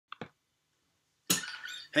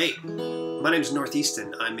Hey, my name is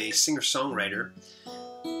Easton. I'm a singer-songwriter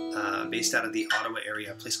based out of the Ottawa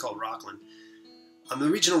area, a place called Rockland. I'm the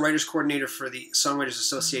Regional Writers Coordinator for the Songwriters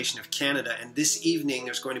Association of Canada, and this evening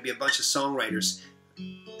there's going to be a bunch of songwriters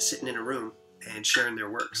sitting in a room and sharing their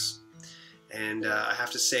works. And I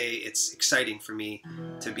have to say it's exciting for me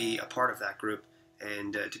to be a part of that group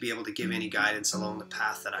and to be able to give any guidance along the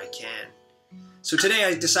path that I can. So today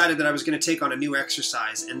I decided that I was going to take on a new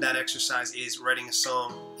exercise, and that exercise is writing a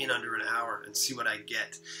song in under an hour and see what I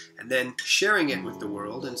get, and then sharing it with the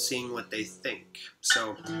world and seeing what they think.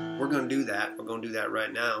 So we're going to do that. We're going to do that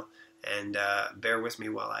right now, and bear with me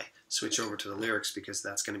while I switch over to the lyrics because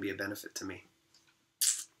that's going to be a benefit to me.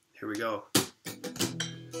 Here we go.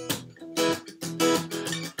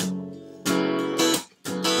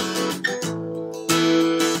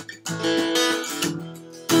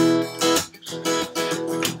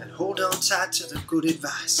 Tied to the good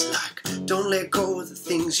advice, like don't let go of the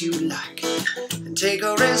things you like, and take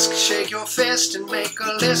a risk, shake your fist and make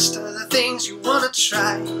a list of the things you want to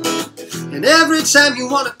try. And every time you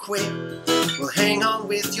want to quit, well, hang on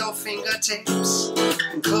with your fingertips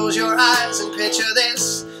and close your eyes and picture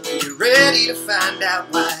this, and you're ready to find out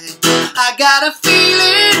why. I got a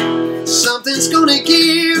feeling something's gonna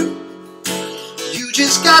give. You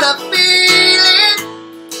just gotta feel it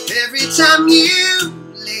every time you.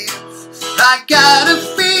 I got a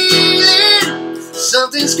feeling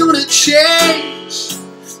something's gonna change.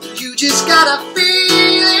 You just gotta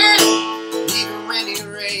feel it, even when it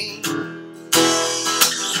rains.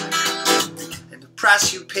 And the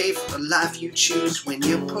price you pay for the life you choose when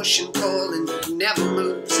you push and pull and it never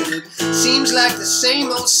moves. And it seems like the same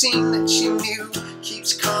old scene that you knew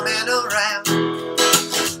keeps coming around.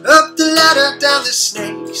 Up the ladder, down the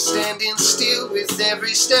snake, standing still with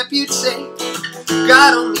every step you take.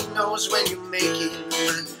 God only knows when you make it,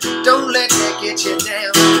 but don't let that get you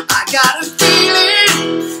down. I got a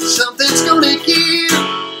feeling something's gonna give.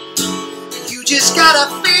 You just gotta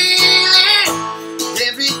feel it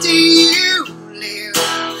every day you live.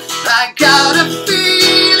 I got a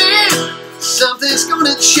feeling something's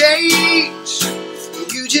gonna change.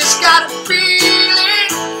 You just gotta feel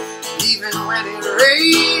it even when it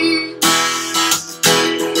rains.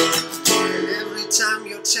 And every time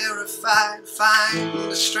you're terrified, find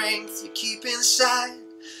the strength you keep inside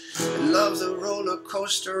and love the roller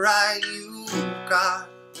coaster ride you got.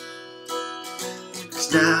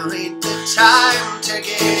 'Cause now ain't the time to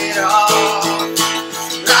get off.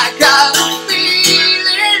 I got a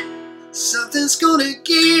feeling something's gonna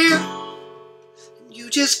give. You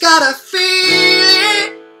just gotta feel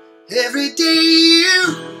it every day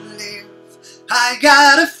you live. I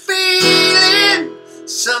got a feeling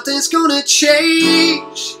something's gonna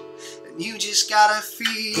change. You just gotta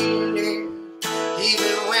feel it,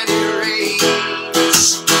 even when it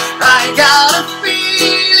rains. I got a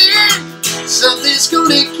feeling something's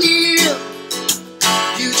gonna give.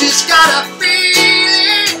 You just gotta feel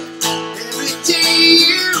it every day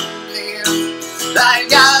you live. I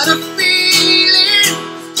got a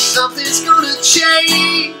feeling something's gonna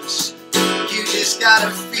change. You just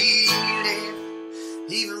gotta feel it,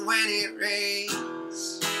 even when it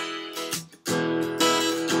rains.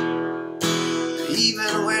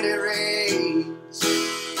 Even when it rains.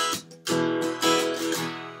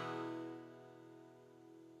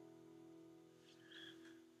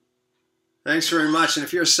 Thanks very much. And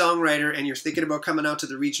if you're a songwriter and you're thinking about coming out to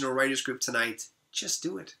the Regional Writers Group tonight, just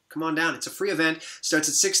do it. Come on down. It's a free event. Starts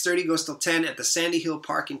at 6:30, goes till 10 at the Sandy Hill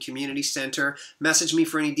Park and Community Center. Message me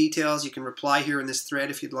for any details. You can reply here in this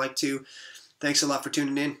thread if you'd like to. Thanks a lot for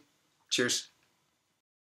tuning in. Cheers.